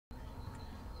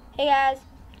Hey guys,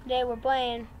 today we're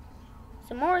playing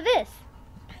some more of this.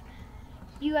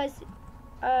 You guys,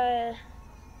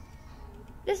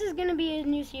 this is gonna be a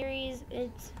new series.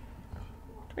 It's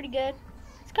pretty good.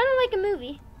 It's kind of like a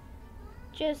movie,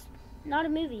 just not a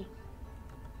movie.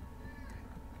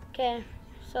 Okay,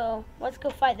 so let's go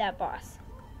fight that boss.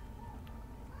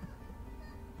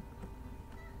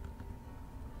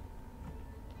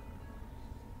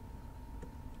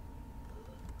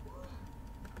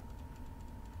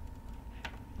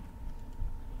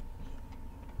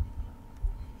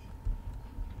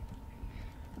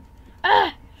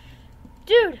 Ah!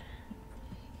 Dude!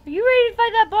 Are you ready to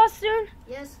fight that boss soon?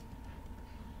 Yes.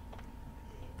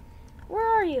 Where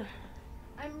are you?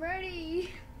 I'm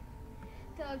ready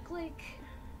to click.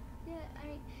 Yeah,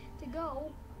 to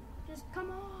go. Just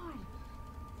come on.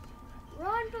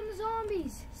 Run from the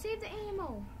zombies. Save the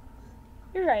ammo.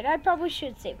 You're right, I probably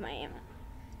should save my ammo.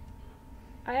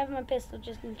 I have my pistol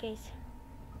just in case.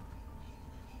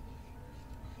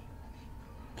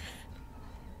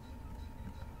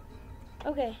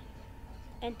 Okay.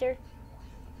 Enter.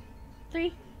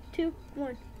 3, 2,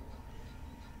 1.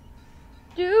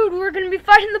 Dude, we're gonna be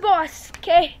fighting the boss,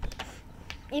 okay?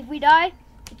 If we die,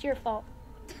 it's your fault.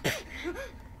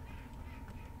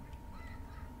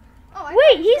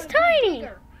 Wait, he's tiny!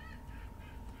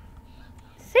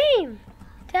 Same!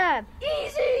 Tab.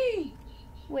 Easy!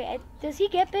 Wait, does he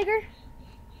get bigger?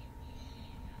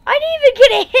 I didn't even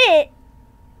get a hit!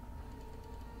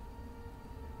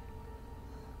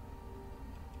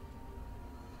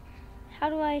 How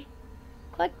do I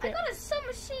click it? I got a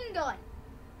submachine gun.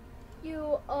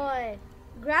 You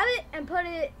grab it and put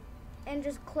it and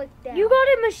just click down. You got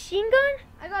a machine gun?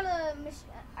 I got a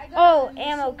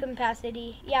Ammo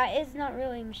capacity. Yeah, it's not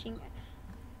really a machine gun.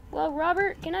 Well,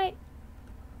 Robert, that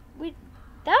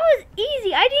was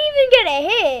easy. I didn't even get a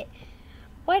hit.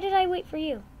 Why did I wait for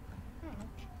you?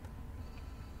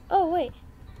 Oh, wait.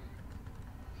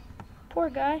 Poor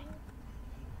guy.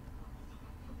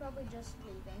 You're probably just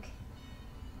leaving.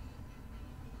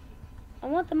 I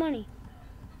want the money.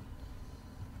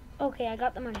 Okay, I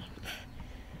got the money.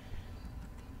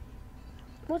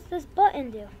 What's this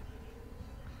button do?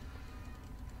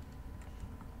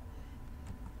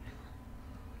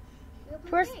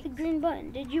 Press the green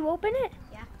button. Did you open it?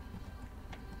 Yeah.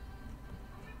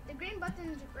 The green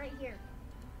button's right here.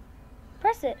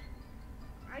 Press it.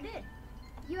 I did.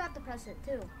 You have to press it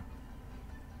too.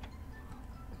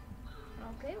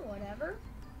 Okay, whatever.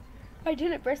 I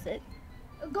didn't press it.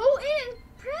 Go in,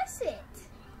 press it.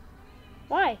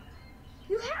 Why?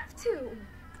 You have to.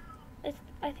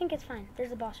 I think it's fine.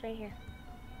 There's a boss right here.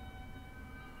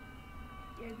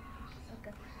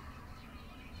 Okay.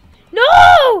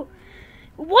 No!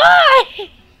 Why?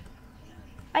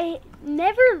 I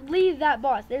never leave that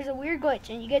boss. There's a weird glitch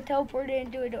and you get teleported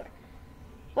into a door.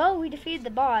 Well, we defeated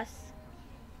the boss.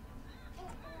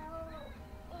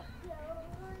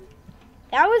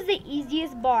 That was the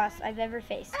easiest boss I've ever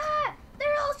faced. Ah!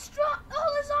 They're all strong.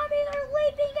 All the zombies are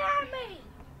leaping at me.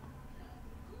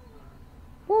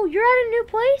 Whoa, you're at a new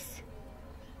place?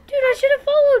 Dude, I should have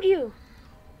followed you.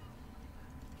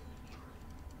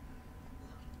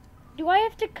 Do I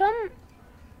have to come?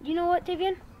 You know what,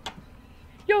 Tavian?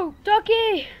 Yo,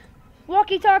 Ducky!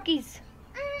 Walkie-talkies.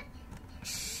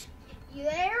 You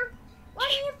there? Why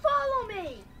didn't you follow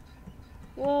me?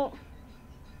 Well,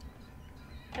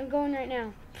 I'm going right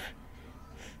now.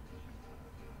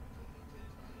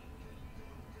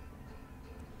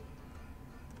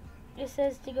 It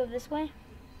says to go this way.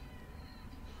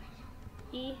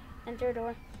 E, enter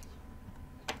door.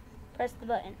 Press the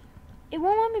button. It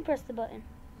won't let me press the button.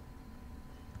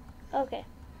 Okay.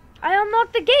 I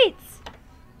unlocked the gates!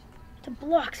 To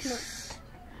block smart.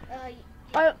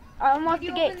 I unlocked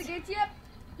the gates. Did you open the gates yet?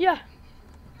 Yeah.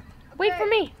 Okay. Wait for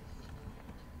me.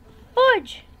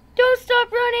 Fudge! Don't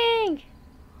stop running!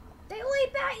 They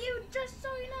leap at you, just so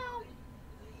you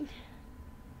know.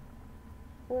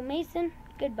 Well, Mason,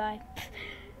 goodbye.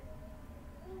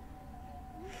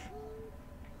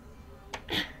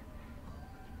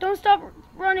 Don't stop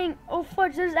running. Oh,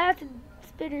 fudge, there's acid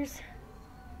spitters.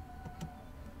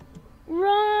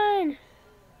 Run!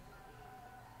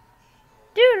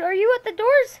 Dude, are you at the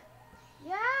doors?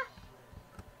 Yeah?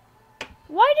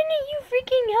 Why didn't you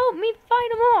freaking help me fight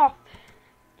them off?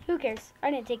 Who cares?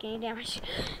 I didn't take any damage.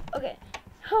 Okay.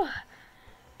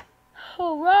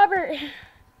 Oh, Robert.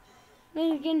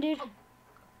 Me again, dude.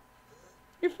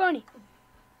 You're funny.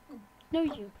 No,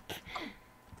 you.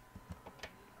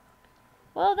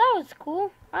 Well, that was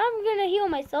cool. I'm gonna heal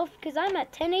myself because I'm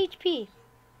at 10 HP.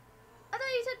 I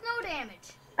thought you took no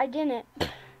damage. I didn't.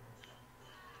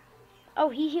 Oh,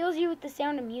 he heals you with the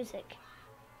sound of music.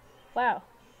 Wow.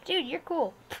 Dude, you're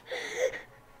cool.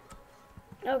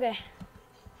 Okay.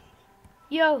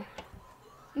 Yo,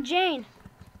 Jane,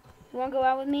 you want to go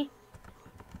out with me?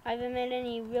 I haven't met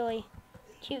any really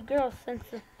cute girls since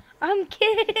the... I'm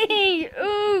kidding!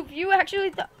 Oof, you actually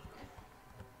thought...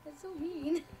 That's so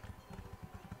mean.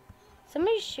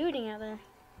 Somebody's shooting out there.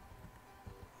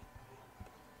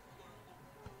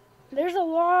 There's a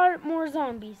lot more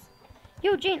zombies.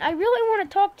 Yo, Jane, I really want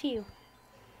to talk to you.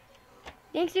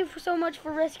 Thanks you so much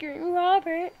for rescuing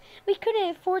Robert. We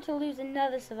couldn't afford to lose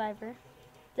another survivor.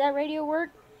 Does that radio work?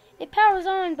 It powers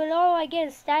on, but all I get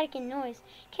is static and noise.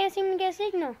 Can't seem to get a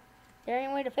signal. Is there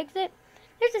any way to fix it?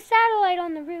 There's a satellite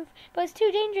on the roof, but it's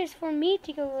too dangerous for me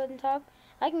to go and talk.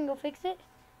 I can go fix it.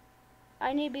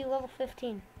 I need to be level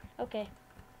 15. Okay.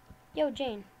 Yo,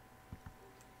 Jane.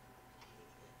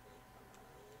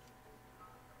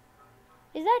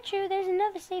 Is that true? There's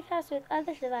another safe house with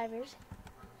other survivors.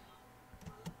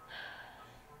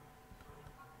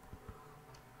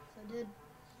 So, dude.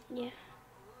 Yeah.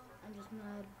 I'm just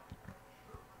mad.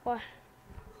 Why?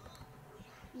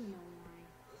 You know why.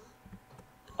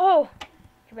 Oh!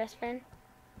 Your best friend?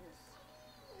 Yes.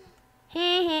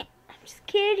 Heh heh. I'm just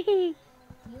kidding.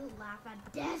 You laugh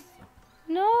at death.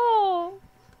 No!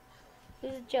 It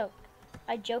was a joke.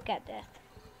 I joke at death.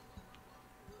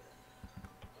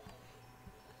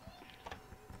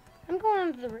 I'm going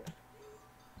onto the roof.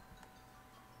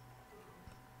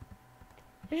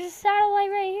 There's a satellite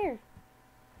right here.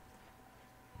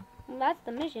 Well, that's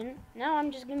the mission. Now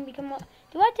I'm just gonna become.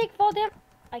 Do I take fall down?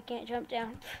 I can't jump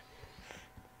down.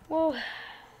 Well,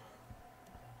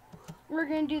 we're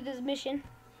gonna do this mission,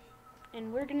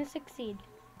 and we're gonna succeed,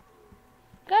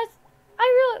 guys.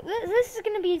 This is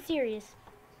gonna be serious,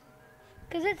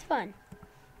 cause it's fun,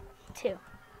 too.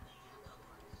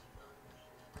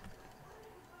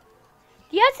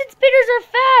 The acid spitters are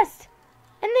fast,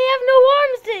 and they have no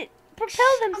arms to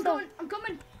propel themselves. I'm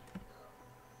coming.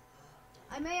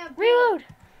 I may have... Reload.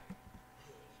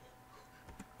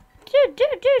 Dude.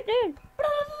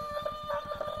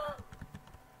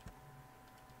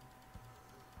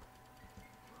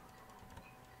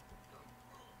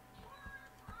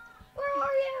 Where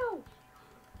are you?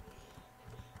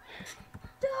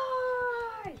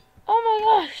 Die! Oh my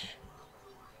gosh.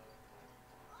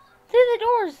 Through the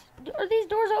doors. Are these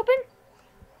doors open?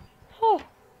 Oh,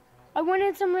 I went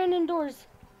in some random doors.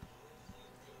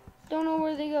 Don't know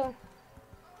where they go.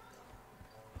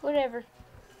 Whatever.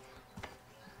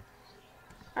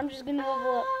 I'm just gonna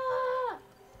level up. Ah!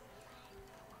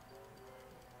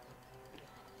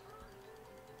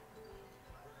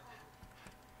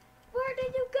 Where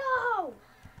did you go?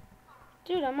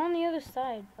 Dude, I'm on the other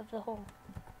side of the hole.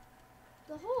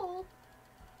 The hole?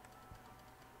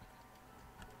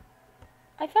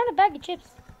 I found a bag of chips.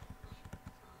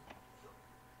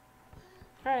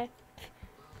 Alright.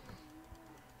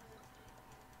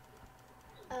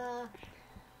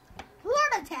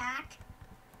 Heart attack?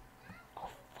 Oh,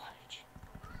 fudge.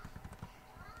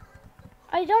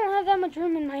 I don't have that much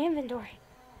room in my inventory.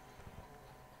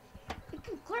 You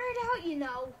can clear it out, you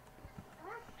know.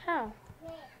 How?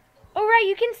 Oh, right,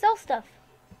 you can sell stuff.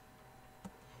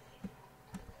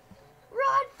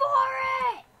 Run for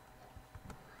it!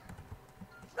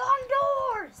 Wrong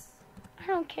doors! I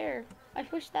don't care. I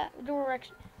pushed that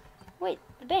direction. Wait,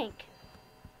 the bank.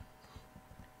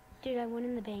 Dude, I went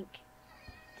in the bank.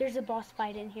 There's a boss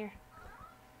fight in here.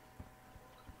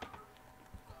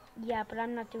 Yeah, but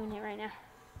I'm not doing it right now.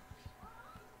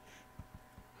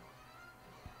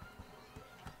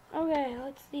 Okay,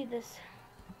 let's see this.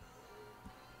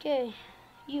 Okay,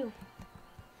 you.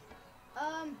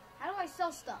 How do I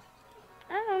sell stuff?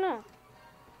 I don't know.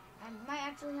 I might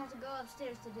actually have to go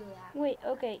upstairs to do that. Wait,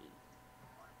 okay.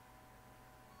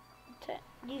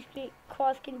 These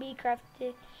cloths can be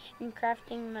crafted in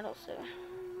crafting metal, so.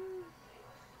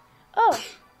 Oh!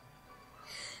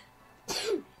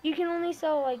 You can only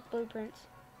sell, like, blueprints.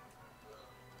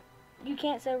 You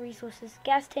can't sell resources.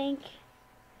 Gas tank.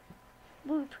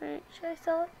 Blueprint. Should I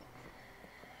sell it?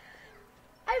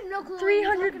 I have no clue $300.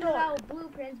 what you're talking about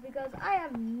blueprints because I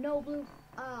have no blue.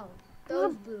 Oh,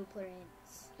 those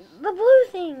blueprints. The blue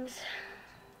things.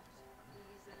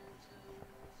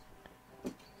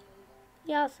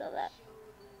 Yeah, I'll sell that.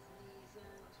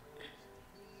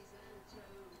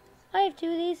 I have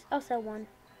 2 of these. I'll sell 1.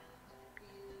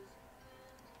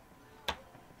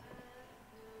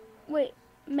 Wait,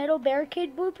 metal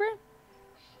barricade blueprint?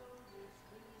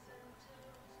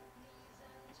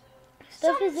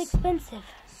 Stuff is expensive.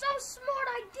 Some smart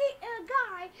idea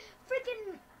guy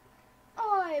freaking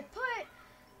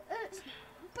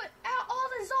put out all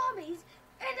the zombies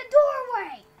in the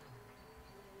doorway.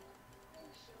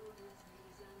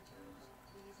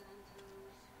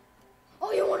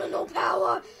 wanna know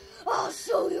power? I'll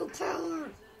show you power.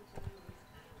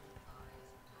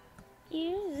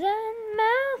 Ears and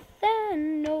mouth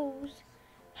and nose,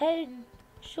 head,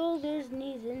 shoulders,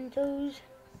 knees and toes.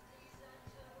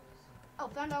 Oh,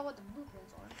 found out what the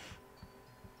blueprints are.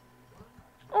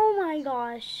 Oh my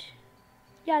gosh.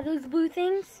 Yeah, those blue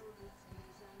things.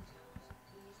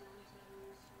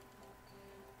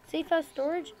 Safe house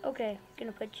storage? Okay,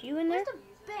 gonna put you in there. Where's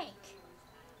the bank?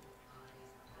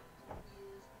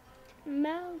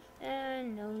 Mouth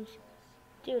and nose.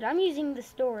 Dude, I'm using the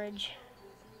storage.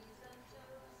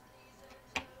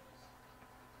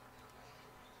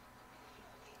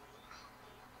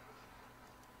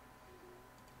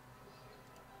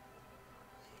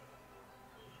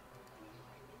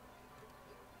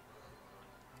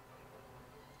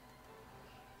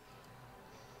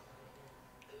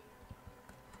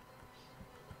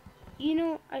 You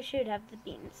know, I should have the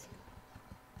beans.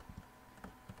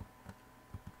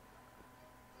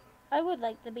 I would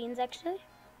like the beans, actually.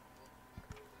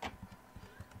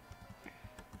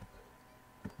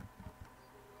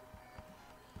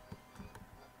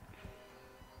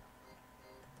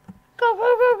 Go,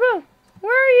 go, go, go!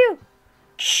 Where are you?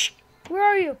 Shh! Where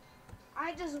are you?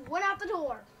 I just went out the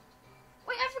door.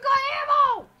 Wait, I forgot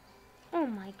ammo! Oh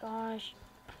my gosh.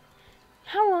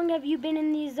 How long have you been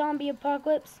in the zombie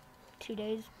apocalypse? 2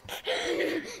 days.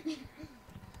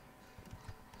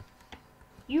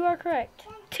 You are correct.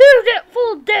 2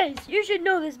 full days. You should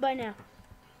know this by now.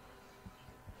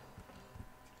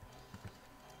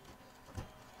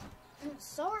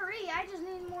 Sorry, I just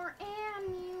need more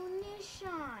ammunition.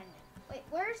 Wait,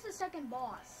 where's the second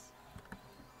boss?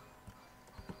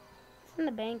 It's in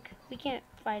the bank. We can't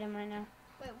fight him right now.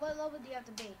 Wait, what level do you have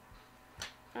to be?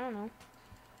 I don't know.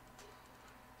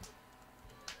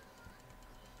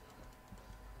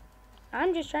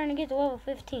 I'm just trying to get to level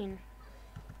 15.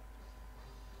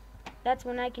 That's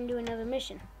when I can do another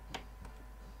mission.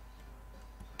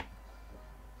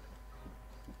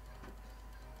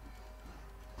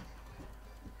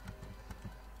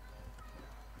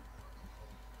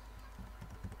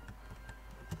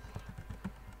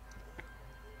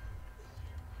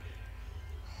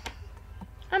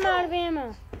 I'm out of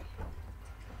ammo.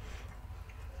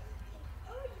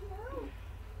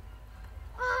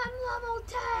 I'm level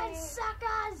 10,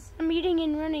 suckers! I'm eating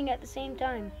and running at the same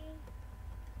time.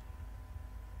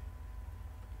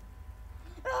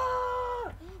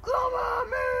 Ah, come on,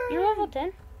 me! You're level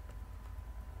 10?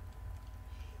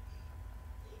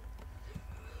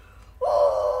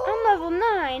 Oh! I'm level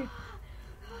 9.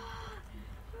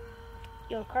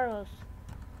 Yo, Carlos.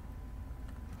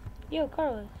 Yo,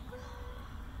 Carlos.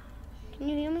 Can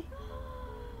you hear me?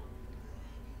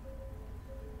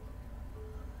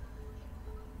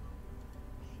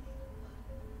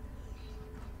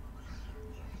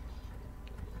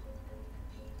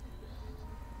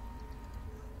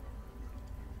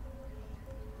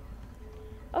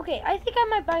 Okay, I think I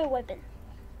might buy a weapon.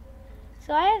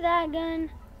 So I have that gun.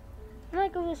 I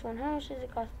might go this one. How much does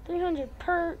it cost? 300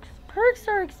 perks. Perks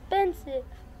are expensive.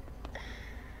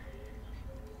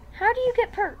 How do you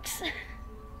get perks?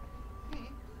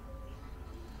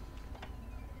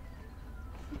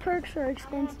 Perks are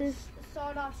expensive.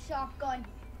 Sawed-off shotgun.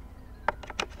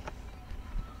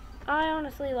 I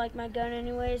honestly like my gun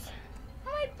anyways.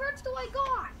 How many perks do I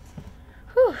got?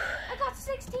 Whew. I got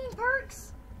 16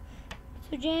 perks.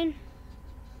 So Jane,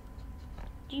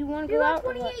 do you want to You go got out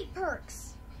or 28 what?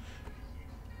 perks.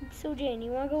 So Jane,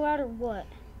 you want to go out or what?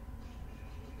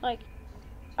 Like,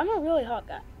 I'm a really hot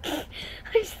guy. I'm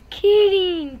just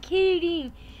kidding.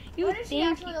 You What if she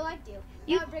think actually liked you?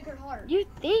 you- That would break her heart. you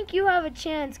think you have a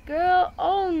chance, girl?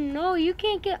 Oh no, you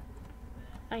can't get.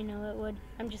 I know it would.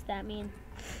 I'm just that mean.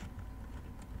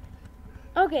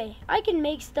 Okay, I can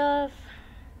make stuff.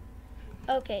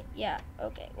 Okay, yeah.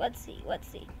 Okay, let's see.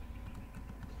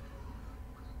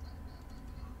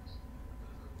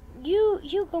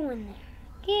 You go in there.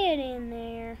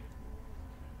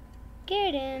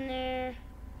 Get in there.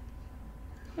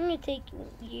 I'm gonna take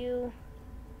you.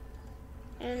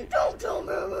 And Don't tell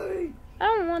me. I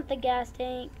don't want the gas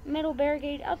tank. Metal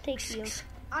barricade, I'll take you.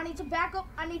 I need to back up.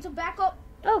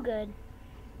 Oh, good.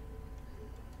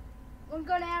 One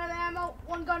gun out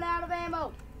of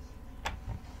ammo.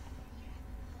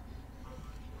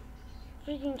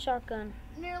 Freaking shotgun.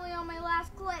 Nearly on my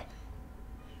last clip.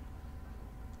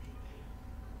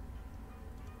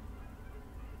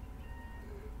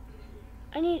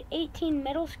 I need 18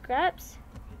 metal scraps.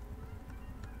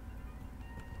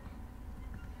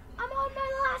 I'm on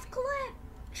my last clip.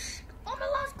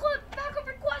 Backup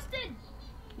requested.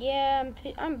 Yeah,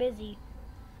 I'm busy.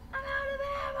 I'm out of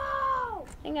ammo.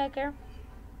 Think I care.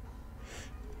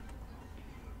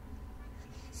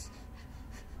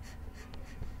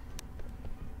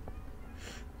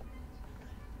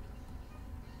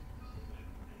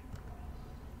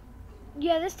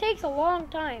 Yeah, this takes a long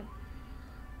time.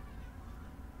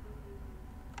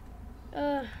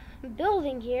 I'm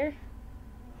building here.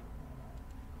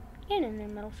 Get in there,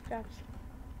 metal scraps.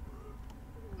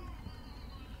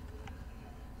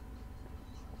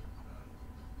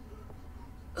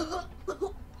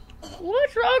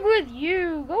 What's wrong with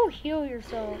you? Go heal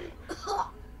yourself.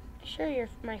 Sure, you're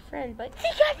my friend, but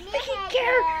you guys freaking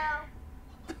care.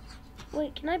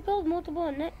 Wait, can I build multiple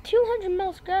in net? 200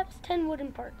 metal scraps, 10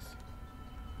 wooden parts.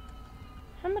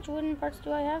 How much wooden parts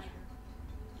do I have?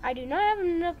 I do not have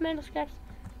enough metal scraps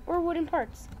or wooden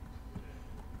parts.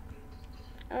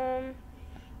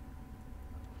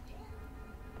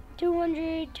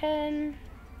 210,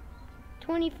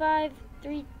 25,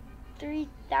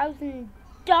 $3,000.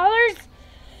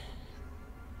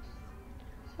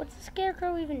 What's the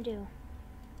scarecrow even do?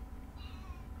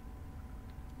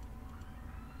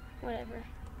 Whatever.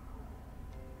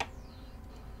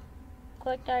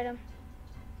 Collect item.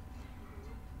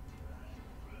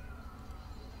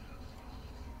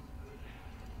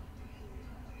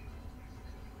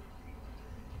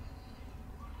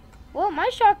 Well, my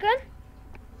shotgun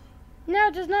now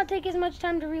does not take as much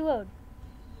time to reload.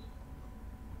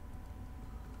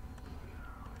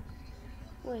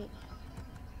 Wait.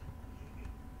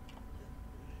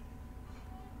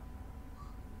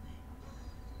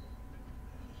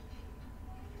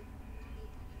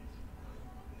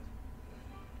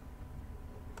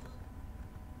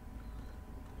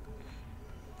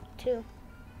 Two.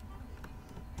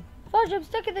 Fudge, I'm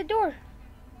stuck at the door.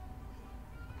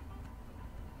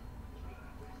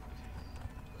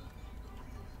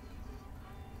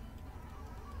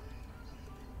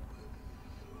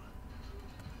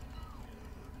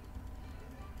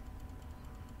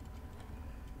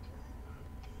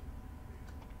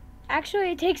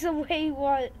 Actually, it takes a way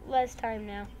less time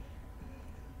now.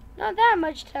 Not that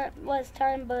much less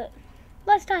time, but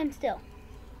less time still.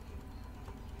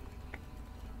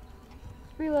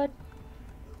 Reload.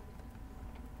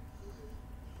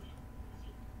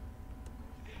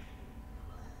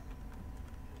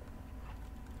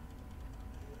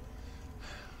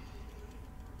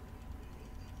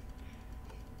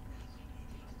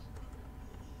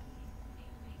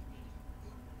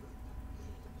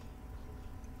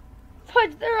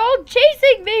 Fudge, they're all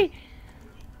chasing me!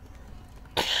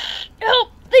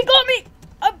 Help! They got me!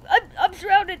 I'm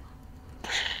surrounded.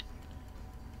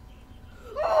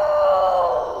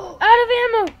 Out of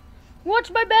ammo!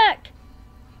 Watch my back!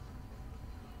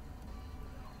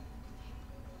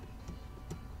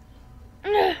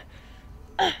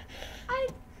 I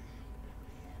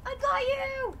got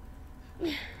you!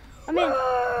 I'm in.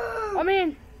 I'm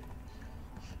in.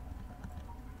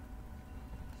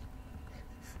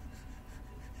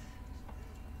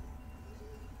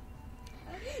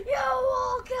 You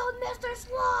all killed Mr.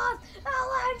 Sloth!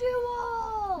 I'll end you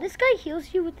all! This guy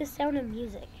heals you with the sound of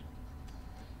music.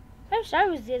 I wish I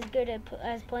was as good at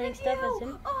as playing stuff as him.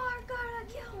 You are gonna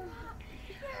kill him.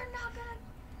 You're not gonna.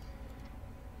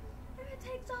 If it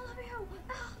takes all of you,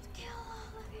 I'll kill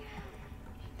all of you.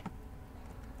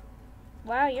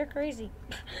 Wow, you're crazy.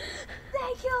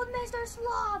 They killed Mr.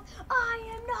 Sloth. I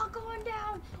am not going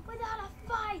down without a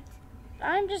fight.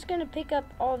 I'm just gonna pick up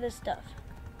all this stuff.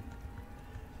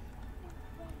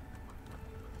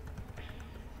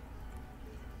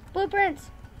 Blueprints.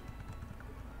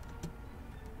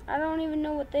 I don't even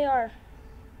know what they are.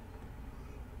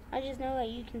 I just know that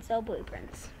you can sell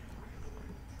blueprints.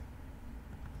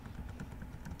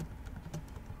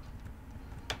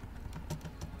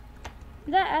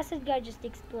 That acid guy just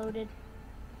exploded.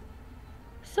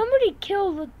 Somebody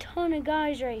killed a ton of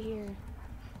guys right here.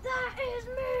 That is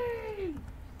me.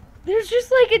 There's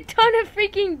just like a ton of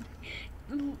freaking,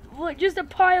 just a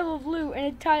pile of loot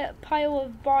and a pile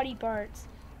of body parts.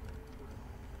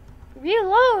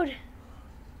 Reload.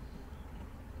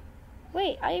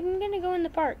 Wait, I'm gonna go in the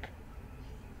park.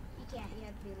 You can't. You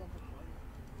have to be level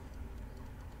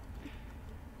 4.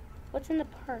 What's in the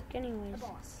park, anyways? A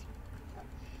boss.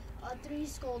 A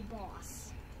 3-skulled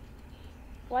boss.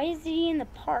 Why is he in the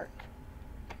park?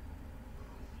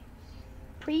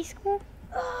 Preschool?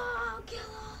 Oh, kill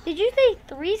him. Did you say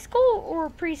 3-skull or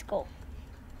preschool?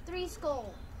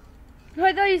 3-skull. No,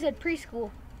 I thought you said preschool.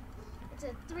 It's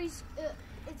a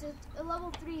it's a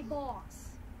level 3 boss.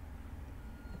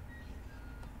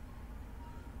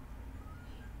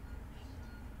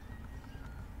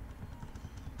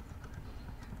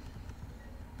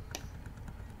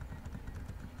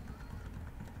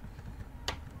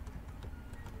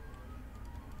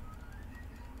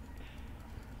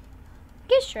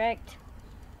 Get Shrek'd.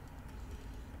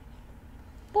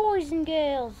 Boys and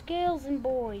girls, girls and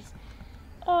boys.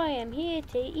 I am here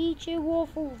to eat your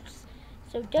waffles.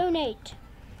 So donate.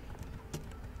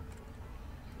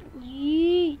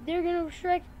 Yee, they're gonna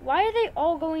restrict. Why are they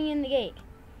all going in the gate?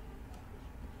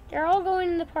 They're all going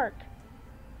in the park.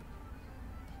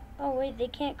 Oh wait, they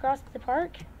can't cross the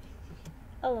park?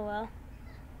 LOL.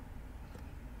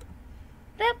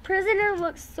 That prisoner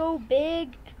looks so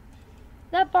big.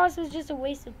 That boss was just a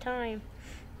waste of time.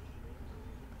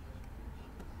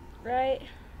 Right?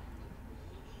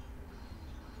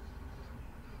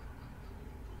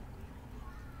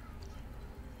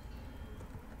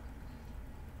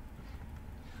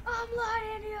 I'm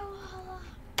letting you all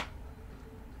up.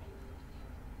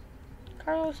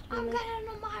 Carlos, I'm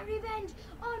getting my revenge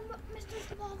on Mr.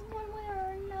 Sloth one way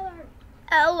or another.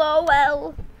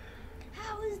 LOL.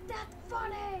 How is that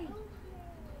funny?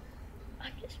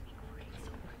 I'm just recording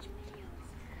so much videos.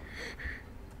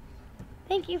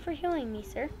 Thank you for healing me,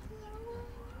 sir.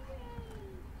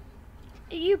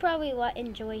 You probably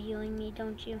enjoy healing me,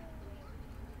 don't you?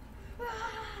 I'll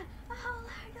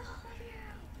let all of you.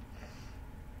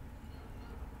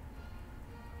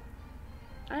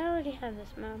 I already have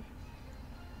this map.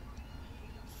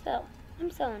 So,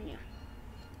 I'm selling you.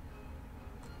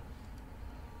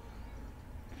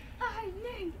 I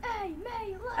need a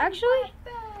melee Actually,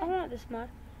 weapon. I want this mod.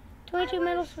 22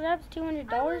 metal straps,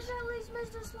 $200. I wish at least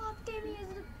Mr. Sloth gave me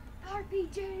his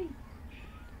RPG.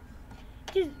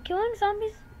 Does killing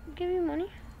zombies give you money?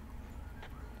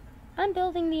 I'm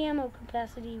building the ammo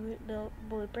capacity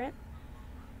blueprint.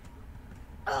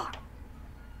 Ugh.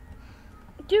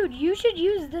 Dude, you should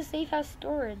use the safe house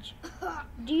storage.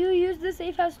 Do you use the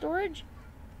safe house storage?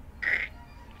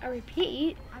 I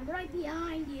repeat. I'm right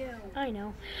behind you. I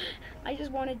know. I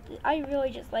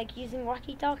really just like using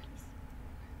walkie-talkies.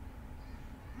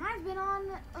 Mine's been on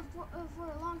for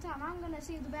a long time. I'm gonna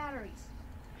save the batteries.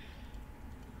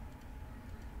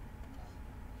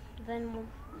 Then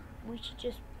we should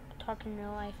just talk in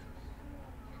real life.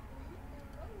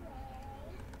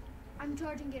 I'm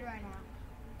charging it right now.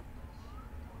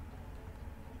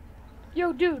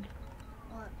 Yo, dude.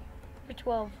 What? You're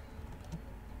 12.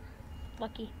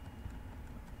 Lucky.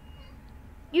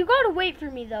 You gotta wait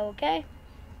for me though, okay?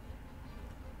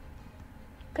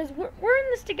 Cause we're in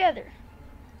this together.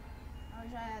 I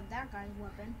wish I had that guy's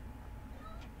weapon.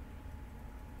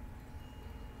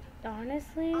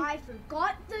 Honestly, I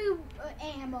forgot the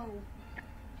ammo.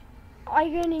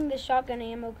 I'm getting the shotgun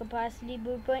ammo capacity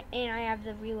blueprint, and I have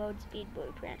the reload speed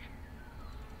blueprint.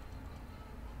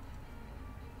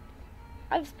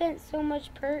 I've spent so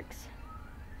much perks.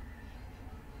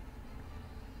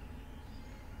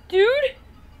 Dude,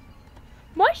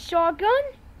 my shotgun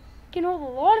can hold a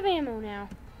lot of ammo now.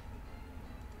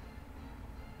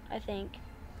 I think.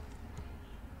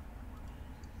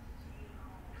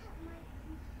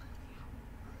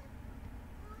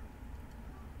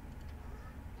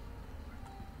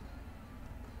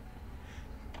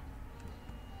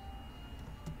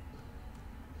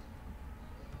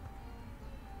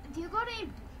 Do you got any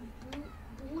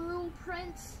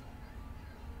blueprints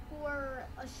for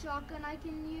a shotgun I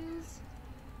can use?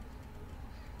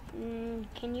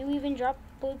 Can you even drop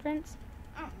blueprints?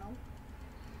 I don't know.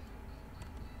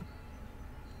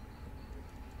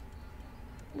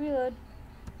 Reload.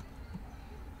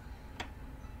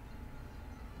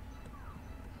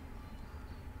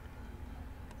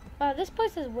 Wow, this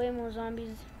place has way more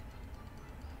zombies.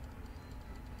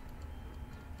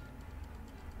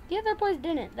 The other place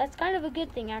didn't. That's kind of a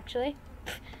good thing, actually.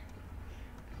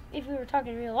 If we were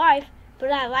talking real life,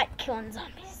 but I like killing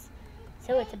zombies.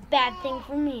 So it's a bad thing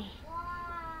for me.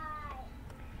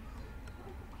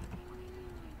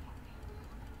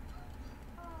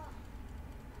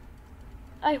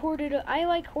 I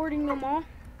like hoarding them all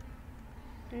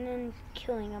and then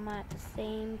killing them at the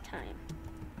same time.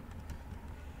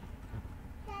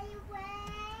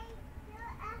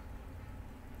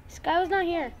 Sky was not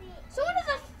here. Someone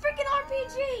has a freaking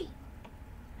RPG!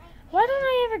 Why don't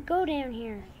I ever go down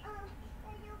here?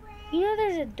 You know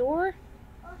there's a door?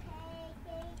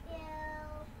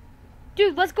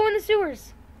 Dude, let's go in the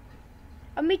sewers.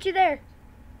 I'll meet you there.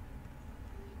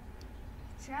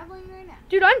 Traveling right now.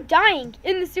 Dude, I'm dying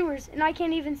in the sewers and I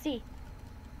can't even see.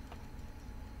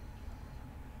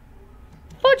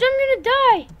 Fudge, I'm gonna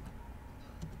die.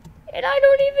 And I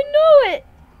don't even know it.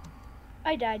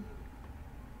 I died.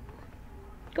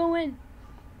 Go in.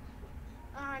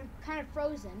 I'm kind of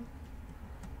frozen.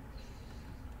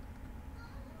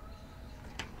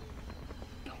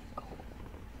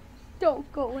 Don't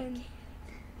go in.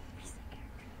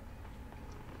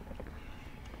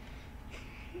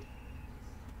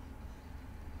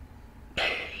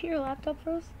 Your laptop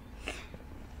froze?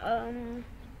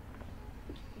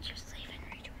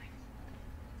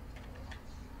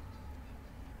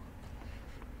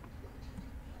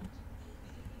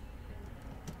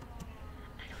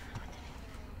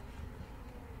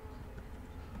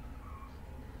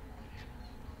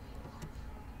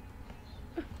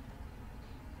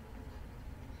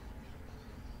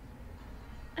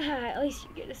 At least you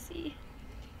get to see.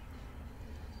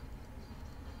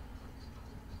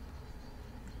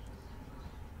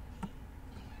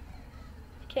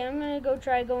 Okay, I'm gonna go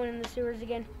try going in the sewers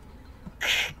again.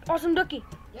 Awesome Ducky.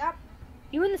 Yep.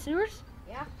 You in the sewers?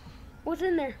 Yeah. What's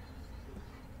in there?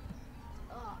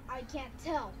 I can't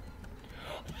tell.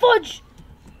 Fudge!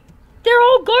 They're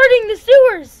all guarding the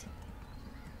sewers!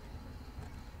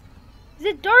 Is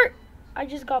it dark? I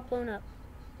just got blown up.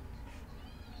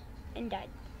 And died.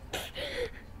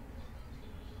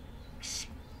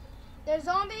 There's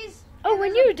zombies. Oh,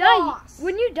 when you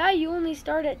die, you only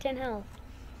start at 10 health.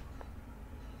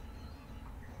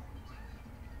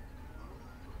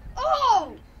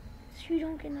 Oh! So you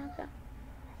don't get knocked out.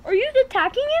 Are you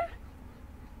attacking him?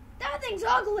 That thing's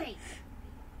ugly.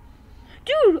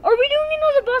 Dude, are we doing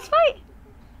another boss fight?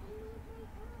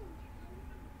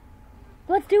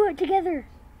 Let's do it together.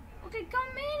 Okay,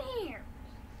 come in here.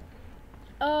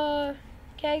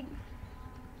 Okay.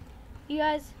 You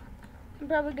guys, I'm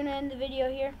probably gonna end the video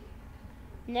here.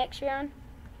 Next round,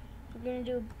 we're gonna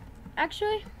do.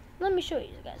 Actually, let me show you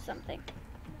guys something.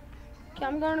 Okay,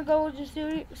 I'm gonna go with the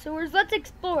sewers. Let's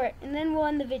explore it, and then we'll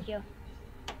end the video.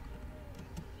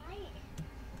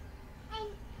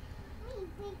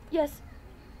 Yes.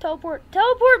 Teleport.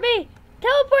 Teleport me!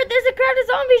 Teleport! There's a crowd of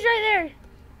zombies right there!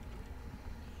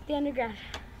 The underground.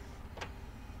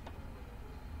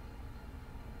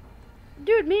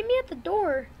 Dude, meet me at the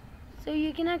door so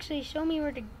you can actually show me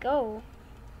where to go.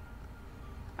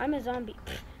 I'm a zombie.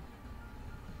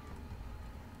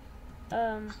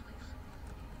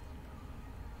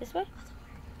 This way?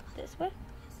 This way?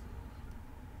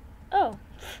 Oh.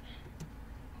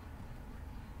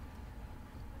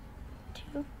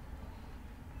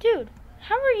 Dude,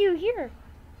 how are you here?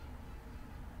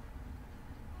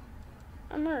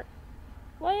 I'm hurt.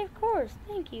 Why, of course.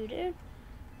 Thank you, dude.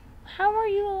 How are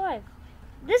you alive?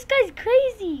 This guy's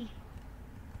crazy.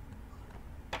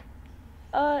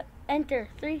 Enter.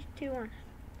 3, 2, 1.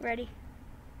 Ready.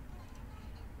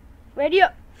 Ready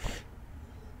up.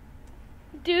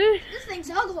 Dude. This thing's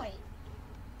ugly.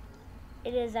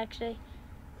 It is actually.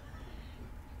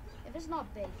 If it's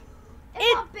not big.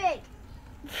 It's not big.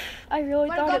 I really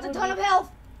but thought it it got would a ton be. of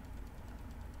health.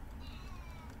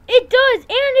 It does, and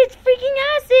it's freaking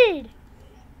acid.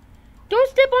 Don't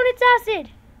step on its acid.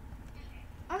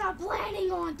 I'm not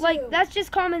planning on to. Like, that's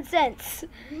just common sense.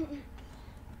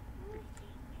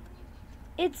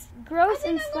 It's gross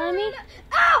and slimy.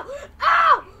 Ow!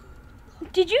 Ow!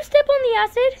 Did you step on the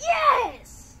acid?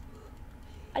 Yes!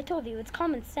 I told you, it's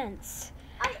common sense.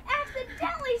 I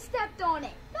accidentally stepped on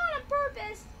it. Not on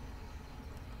purpose.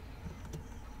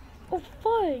 Oh,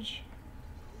 fudge.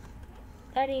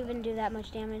 That didn't even do that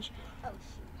much damage. Oh,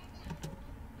 shoot.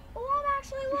 Well, I'm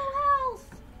actually low health.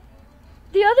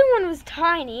 The other one was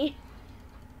tiny.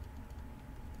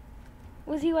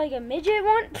 Was he like a midget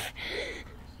one?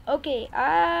 Okay,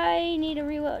 I need to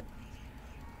reload.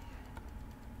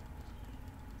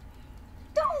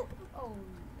 Don't! Oh.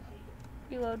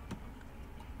 Reload.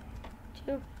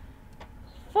 2.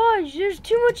 Fudge, there's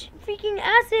too much freaking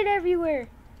acid everywhere.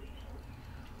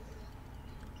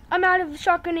 I'm out of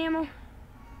shotgun ammo.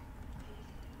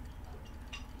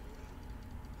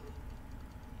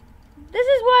 This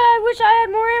is why I wish I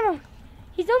had more ammo.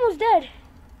 He's almost dead.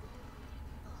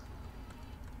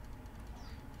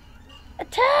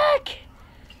 Attack!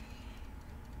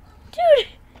 Dude!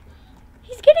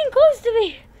 He's getting close to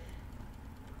me.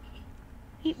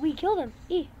 We killed him.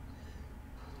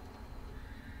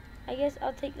 I guess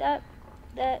I'll take that,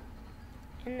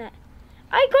 and that.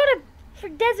 I got a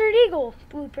Desert Eagle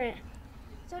blueprint.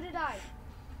 So did I.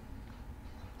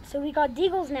 So we got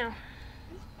deagles now.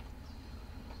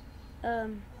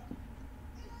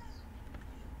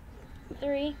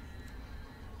 3.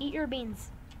 Eat your beans.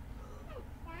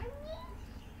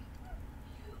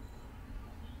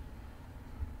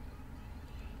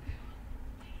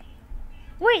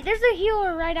 Wait, there's a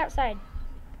healer right outside.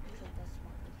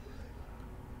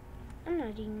 I'm not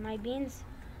eating my beans.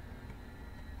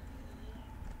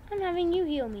 I'm having you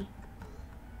heal me.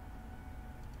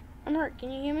 I'm hurt.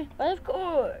 Can you hear me? Well, of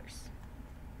course.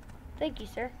 Thank you,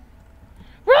 sir.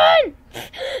 Run!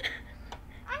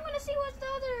 I'm gonna see what's the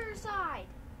other side.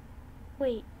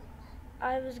 Wait,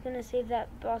 I was gonna save that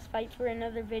boss fight for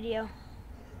another video.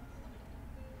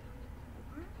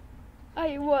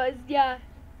 I was, yeah.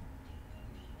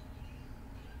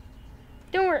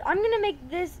 Don't worry, I'm gonna make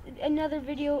this another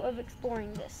video of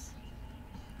exploring this.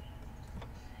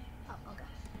 Oh, okay.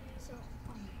 So,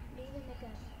 maybe make a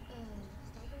starter.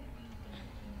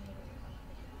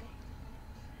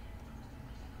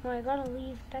 Oh, I gotta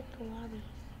leave back to the lobby.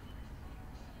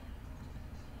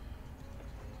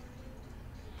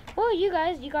 Well, you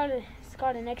guys, it's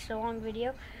got an extra long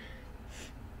video.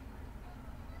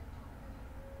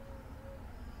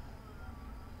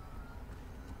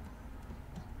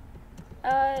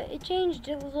 It changed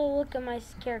a little look of my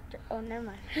character. Oh, never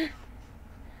mind.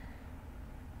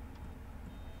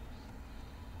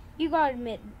 You gotta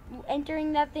admit,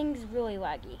 entering that thing's really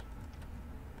laggy.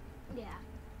 Yeah.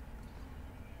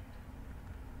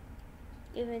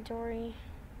 Inventory.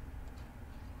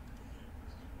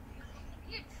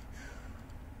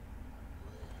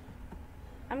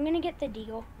 I'm gonna get the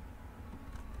deagle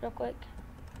real quick.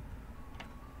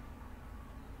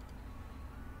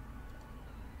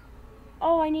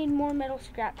 Oh, I need more metal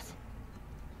scraps.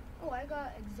 Oh, I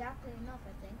got exactly enough,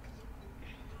 I think.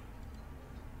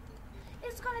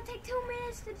 It's gonna take 2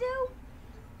 minutes to do.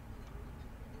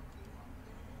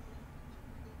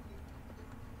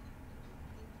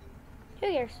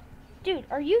 Who cares? Dude,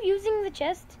 are you using the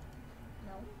chest?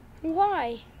 No.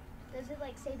 Why? Does it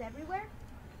like save everywhere?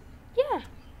 Yeah.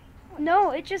 Oh,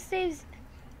 No, it just saves.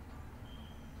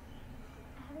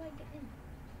 How do I get in?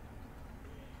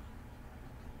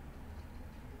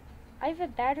 I have a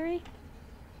battery.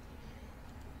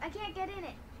 I can't get in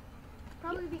it.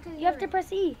 Probably because You have to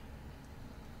press E.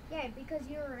 Yeah, because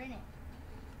you're in it.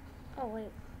 Oh,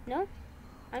 wait. No?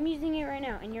 I'm using it right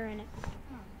now, and you're in it.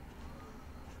 Oh.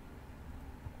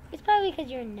 It's probably because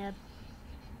you're a nub.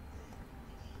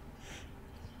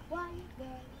 Why?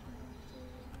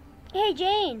 Hey,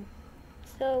 Jane!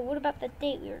 So, what about the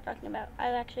date we were talking about? I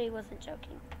actually wasn't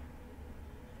joking.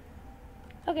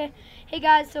 Okay. Hey,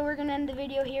 guys, so we're going to end the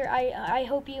video here. I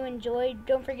hope you enjoyed.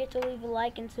 Don't forget to leave a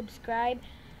like and subscribe.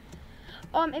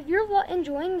 If you're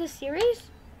enjoying this series,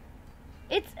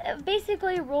 it's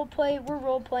basically a role play. We're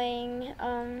role playing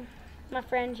my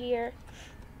friend here.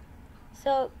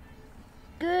 So,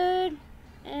 good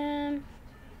and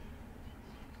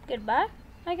goodbye,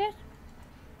 I guess.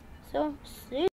 So, see